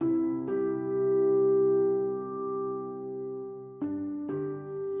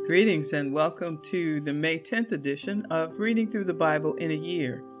Greetings and welcome to the May 10th edition of Reading Through the Bible in a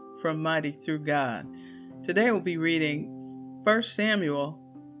Year from Mighty Through God. Today we'll be reading 1 Samuel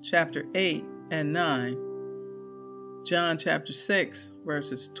chapter 8 and 9, John chapter 6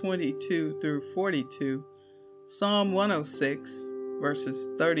 verses 22 through 42, Psalm 106 verses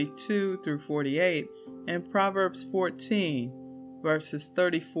 32 through 48, and Proverbs 14 verses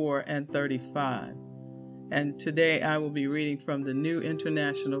 34 and 35. And today I will be reading from the New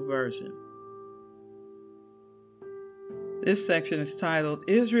International Version. This section is titled,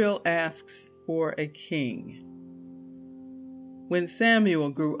 Israel Asks for a King. When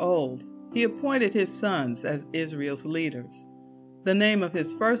Samuel grew old, he appointed his sons as Israel's leaders. The name of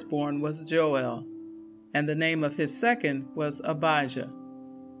his firstborn was Joel, and the name of his second was Abijah.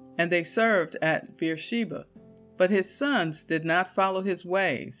 And they served at Beersheba. But his sons did not follow his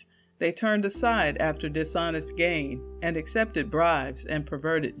ways. They turned aside after dishonest gain, and accepted bribes and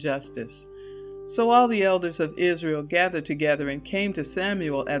perverted justice. So all the elders of Israel gathered together and came to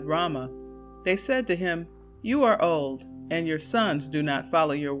Samuel at Ramah. They said to him, "You are old, and your sons do not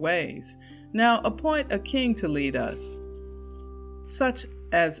follow your ways. Now appoint a king to lead us, such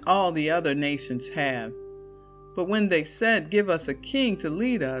as all the other nations have." But when they said, "Give us a king to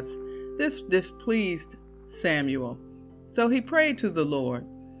lead us," this displeased Samuel. So he prayed to the Lord.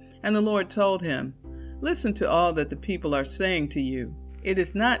 And the Lord told him, "Listen to all that the people are saying to you. It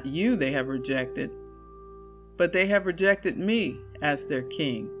is not you they have rejected, but they have rejected me as their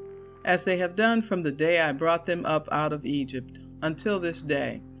king, as they have done from the day I brought them up out of Egypt until this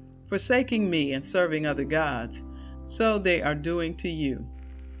day, forsaking me and serving other gods. So they are doing to you.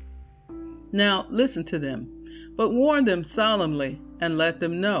 Now listen to them, but warn them solemnly and let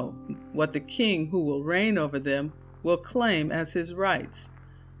them know what the king who will reign over them will claim as his rights."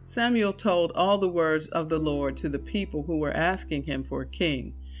 Samuel told all the words of the Lord to the people who were asking him for a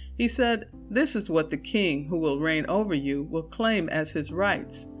king. He said, "This is what the king who will reign over you will claim as his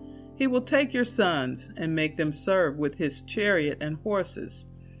rights. He will take your sons and make them serve with his chariot and horses,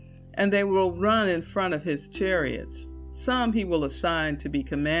 and they will run in front of his chariots. Some he will assign to be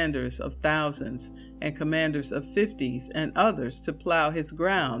commanders of thousands and commanders of 50s, and others to plow his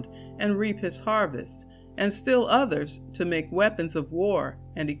ground and reap his harvest, and still others to make weapons of war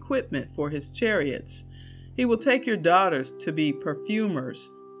and equipment for his chariots. He will take your daughters to be perfumers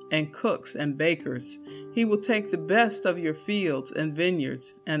and cooks and bakers. He will take the best of your fields and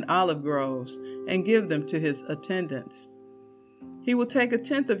vineyards and olive groves and give them to his attendants. He will take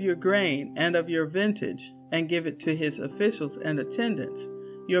 1/10 of your grain and of your vintage and give it to his officials and attendants.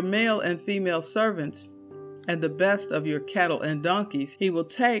 Your male and female servants and the best of your cattle and donkeys he will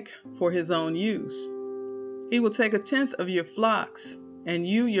take for his own use. He will take 1/10 of your flocks, and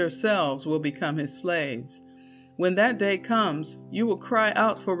you yourselves will become his slaves. When that day comes, you will cry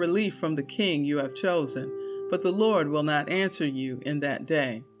out for relief from the king you have chosen, but the Lord will not answer you in that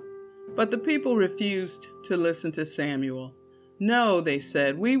day." But the people refused to listen to Samuel. "No," they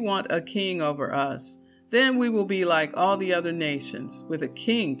said, "we want a king over us. Then we will be like all the other nations, with a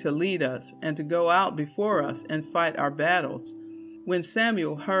king to lead us and to go out before us and fight our battles." When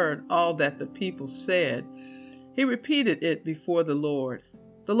Samuel heard all that the people said, he repeated it before the Lord.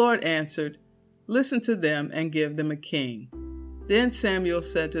 The Lord answered, "Listen to them and give them a king." Then Samuel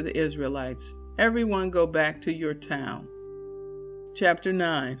said to the Israelites, "Everyone go back to your town." Chapter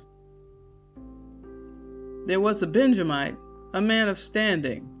 9. There was a Benjamite, a man of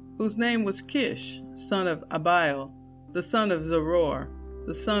standing, whose name was Kish, son of Abiel, the son of Zeror,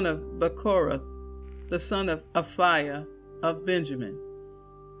 the son of Bechorath, the son of Aphiah of Benjamin.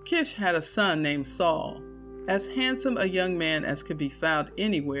 Kish had a son named Saul, as handsome a young man as could be found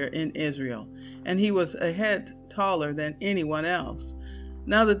anywhere in Israel, and he was a head taller than anyone else.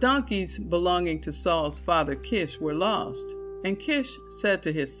 Now the donkeys belonging to Saul's father Kish were lost, and Kish said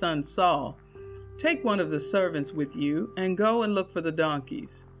to his son Saul, "Take one of the servants with you and go and look for the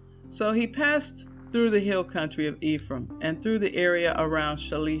donkeys." So he passed through the hill country of Ephraim and through the area around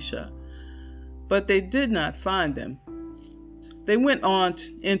Shalisha, but they did not find them. They went on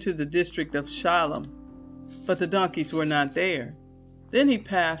into the district of Shalom, but the donkeys were not there. Then he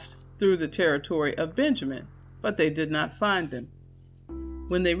passed through the territory of Benjamin, but they did not find them.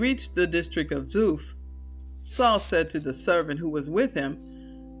 When they reached the district of Zuph, Saul said to the servant who was with him,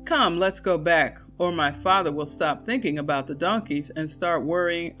 "Come, let's go back, or my father will stop thinking about the donkeys and start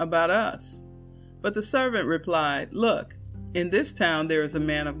worrying about us." But the servant replied, "Look, in this town there is a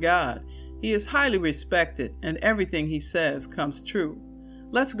man of God. He is highly respected, and everything he says comes true.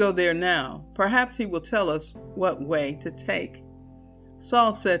 Let's go there now. Perhaps he will tell us what way to take."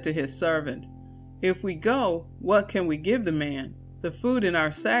 Saul said to his servant, "If we go, what can we give the man? The food in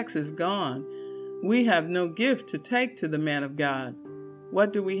our sacks is gone. We have no gift to take to the man of God.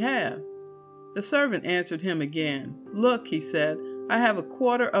 What do we have?" The servant answered him again. "Look," he said, "I have a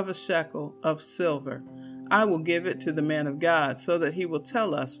quarter of a shekel of silver. I will give it to the man of God, so that he will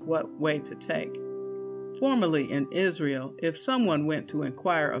tell us what way to take." Formerly in Israel, if someone went to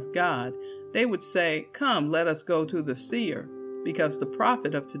inquire of God, they would say, "Come, let us go to the seer," because the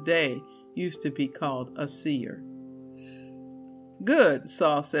prophet of today used to be called a seer. "Good,"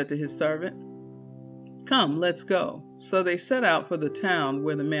 Saul said to his servant. "Come, let's go." So they set out for the town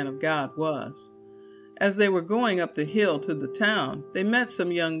where the man of God was. As they were going up the hill to the town, they met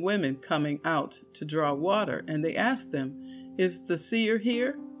some young women coming out to draw water, and they asked them, "Is the seer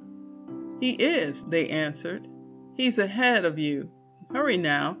here?" "He is," they answered. "He's ahead of you. Hurry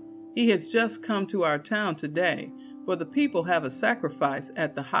now. He has just come to our town today, for the people have a sacrifice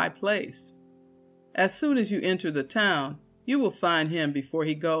at the high place. As soon as you enter the town, you will find him before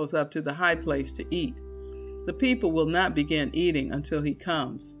he goes up to the high place to eat. The people will not begin eating until he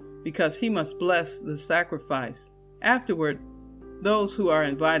comes, because he must bless the sacrifice. Afterward, those who are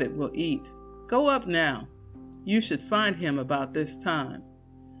invited will eat. Go up now. You should find him about this time."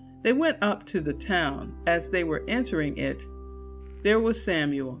 They went up to the town. As they were entering it, there was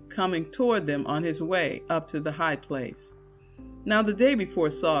Samuel coming toward them on his way up to the high place. Now the day before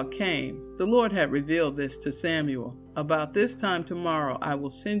Saul came, the Lord had revealed this to Samuel. "About this time tomorrow I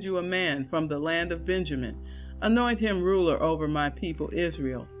will send you a man from the land of Benjamin. Anoint him ruler over my people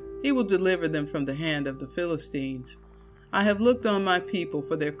Israel. He will deliver them from the hand of the Philistines. I have looked on my people,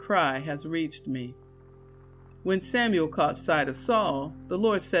 for their cry has reached me." When Samuel caught sight of Saul, the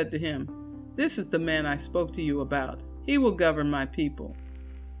Lord said to him, "This is the man I spoke to you about. He will govern my people."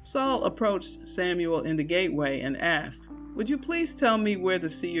 Saul approached Samuel in the gateway and asked, "Would you please tell me where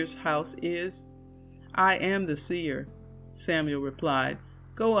the seer's house is?" "I am the seer," Samuel replied.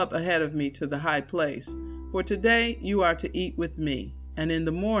 "Go up ahead of me to the high place, for today you are to eat with me, and in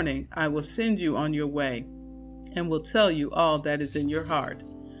the morning I will send you on your way, and will tell you all that is in your heart.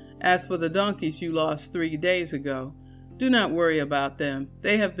 As for the donkeys you lost 3 days ago, do not worry about them.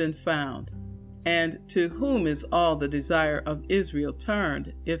 They have been found. And to whom is all the desire of Israel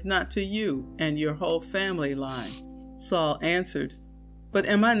turned, if not to you and your whole family line?" Saul answered, "But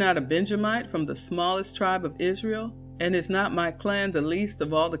am I not a Benjamite from the smallest tribe of Israel? And is not my clan the least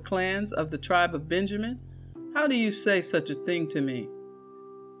of all the clans of the tribe of Benjamin? How do you say such a thing to me?"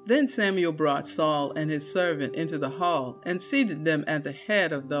 Then Samuel brought Saul and his servant into the hall, and seated them at the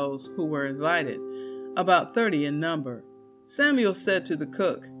head of those who were invited, about 30 in number. Samuel said to the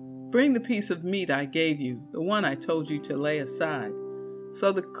cook, "Bring the piece of meat I gave you, the one I told you to lay aside."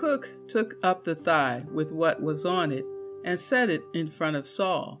 So the cook took up the thigh with what was on it, and set it in front of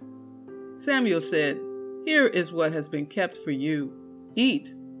Saul. Samuel said, "Here is what has been kept for you.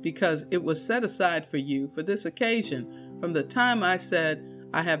 Eat, because it was set aside for you for this occasion, from the time I said,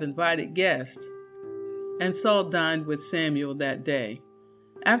 'I have invited guests.'" And Saul dined with Samuel that day.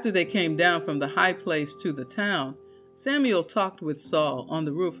 After they came down from the high place to the town, Samuel talked with Saul on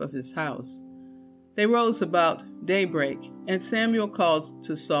the roof of his house. They rose about daybreak, and Samuel called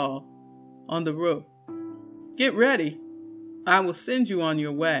to Saul on the roof, "Get ready. I will send you on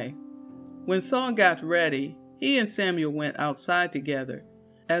your way." When Saul got ready, he and Samuel went outside together.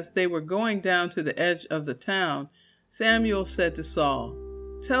 As they were going down to the edge of the town, Samuel said to Saul,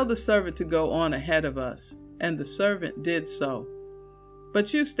 "Tell the servant to go on ahead of us." And the servant did so.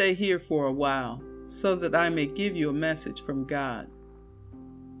 "But you stay here for a while, so that I may give you a message from God."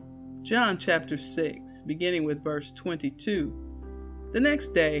 John chapter 6, beginning with verse 22. The next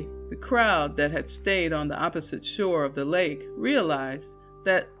day, the crowd that had stayed on the opposite shore of the lake realized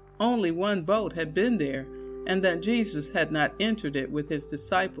that only one boat had been there, and that Jesus had not entered it with his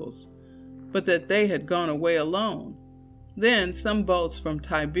disciples, but that they had gone away alone. Then some boats from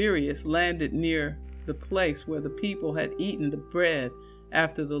Tiberias landed near the place where the people had eaten the bread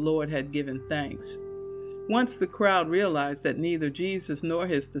after the Lord had given thanks. Once the crowd realized that neither Jesus nor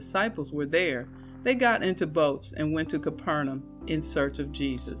his disciples were there, they got into boats and went to Capernaum in search of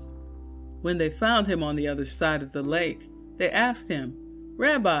Jesus. When they found him on the other side of the lake, they asked him,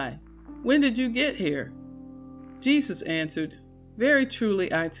 "Rabbi, when did you get here?" Jesus answered, "Very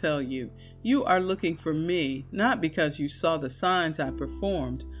truly I tell you, you are looking for me, not because you saw the signs I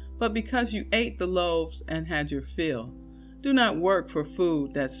performed, but because you ate the loaves and had your fill. Do not work for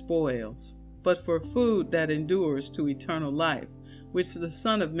food that spoils, but for food that endures to eternal life, which the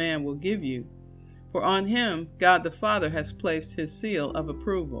Son of Man will give you. For on him God the Father has placed his seal of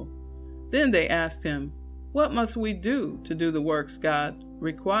approval." Then they asked him, "What must we do to do the works God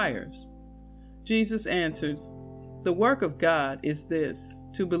requires?" Jesus answered, The work of God is this,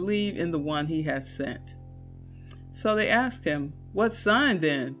 to believe in the one he has sent." So they asked him, "What sign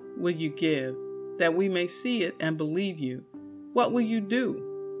then will you give, that we may see it and believe you? What will you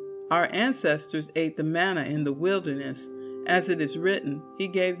do? Our ancestors ate the manna in the wilderness. As it is written, he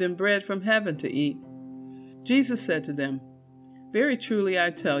gave them bread from heaven to eat." Jesus said to them, "Very truly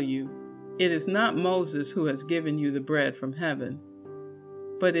I tell you, it is not Moses who has given you the bread from heaven,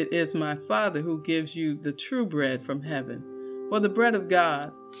 but it is my Father who gives you the true bread from heaven. For the bread of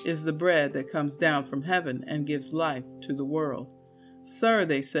God is the bread that comes down from heaven and gives life to the world." "Sir,"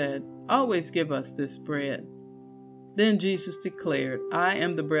 they said, "always give us this bread." Then Jesus declared, "I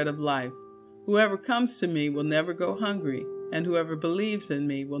am the bread of life. Whoever comes to me will never go hungry, and whoever believes in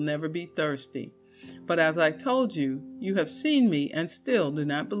me will never be thirsty. But as I told you, you have seen me and still do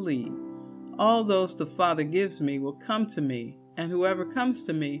not believe. All those the Father gives me will come to me, and whoever comes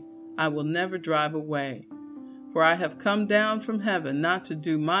to me I will never drive away. For I have come down from heaven not to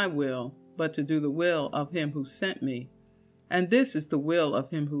do my will, but to do the will of him who sent me. And this is the will of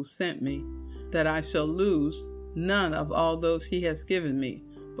him who sent me, that I shall lose none of all those he has given me,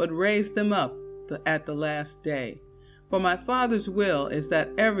 but raise them up at the last day. For my Father's will is that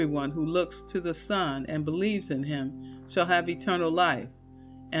everyone who looks to the Son and believes in him shall have eternal life,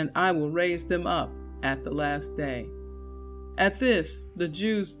 and I will raise them up at the last day." At this, the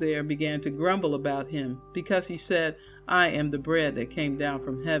Jews there began to grumble about him, because he said, "I am the bread that came down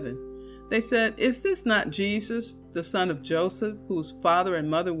from heaven." They said, "Is this not Jesus, the son of Joseph, whose father and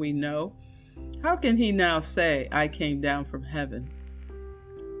mother we know? How can he now say, 'I came down from heaven'?"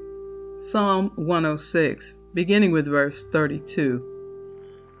 Psalm 106, beginning with verse 32.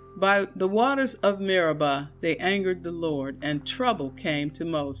 By the waters of Meribah they angered the Lord, and trouble came to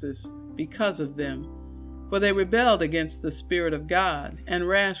Moses because of them. For they rebelled against the Spirit of God, and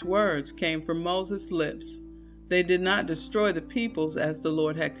rash words came from Moses' lips. They did not destroy the peoples as the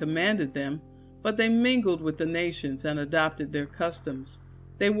Lord had commanded them, but they mingled with the nations and adopted their customs.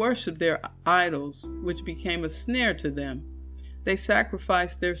 They worshipped their idols, which became a snare to them. They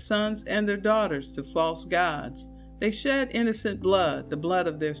sacrificed their sons and their daughters to false gods. They shed innocent blood, the blood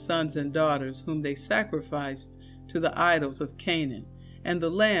of their sons and daughters, whom they sacrificed to the idols of Canaan, and the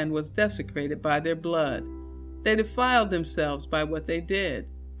land was desecrated by their blood. They defiled themselves by what they did.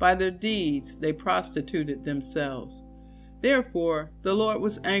 By their deeds they prostituted themselves. Therefore the Lord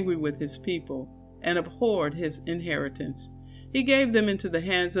was angry with his people, and abhorred his inheritance. He gave them into the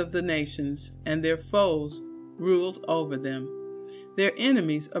hands of the nations, and their foes ruled over them. Their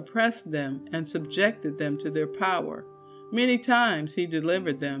enemies oppressed them and subjected them to their power. Many times he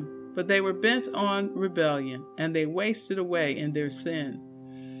delivered them, but they were bent on rebellion, and they wasted away in their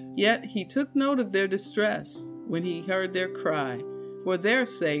sin. Yet he took note of their distress when he heard their cry. For their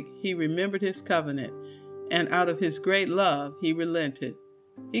sake he remembered his covenant, and out of his great love he relented.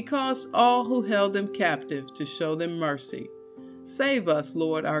 He caused all who held them captive to show them mercy. Save us,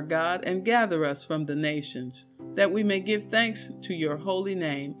 Lord our God, and gather us from the nations, that we may give thanks to your holy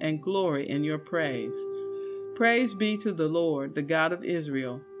name and glory in your praise. Praise be to the Lord, the God of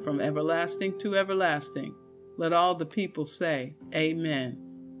Israel, from everlasting to everlasting. Let all the people say, Amen.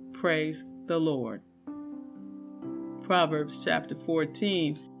 Praise the Lord. Proverbs chapter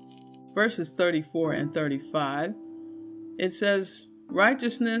 14, verses 34 and 35. It says,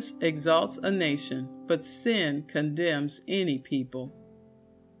 "Righteousness exalts a nation, but sin condemns any people.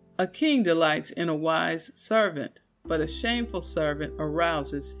 A king delights in a wise servant, but a shameful servant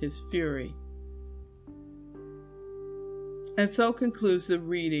arouses his fury." And so concludes the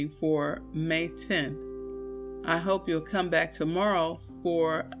reading for May 10th. I hope you'll come back tomorrow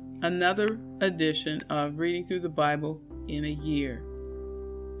for another edition of Reading Through the Bible in a Year.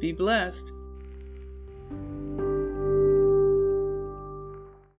 Be blessed.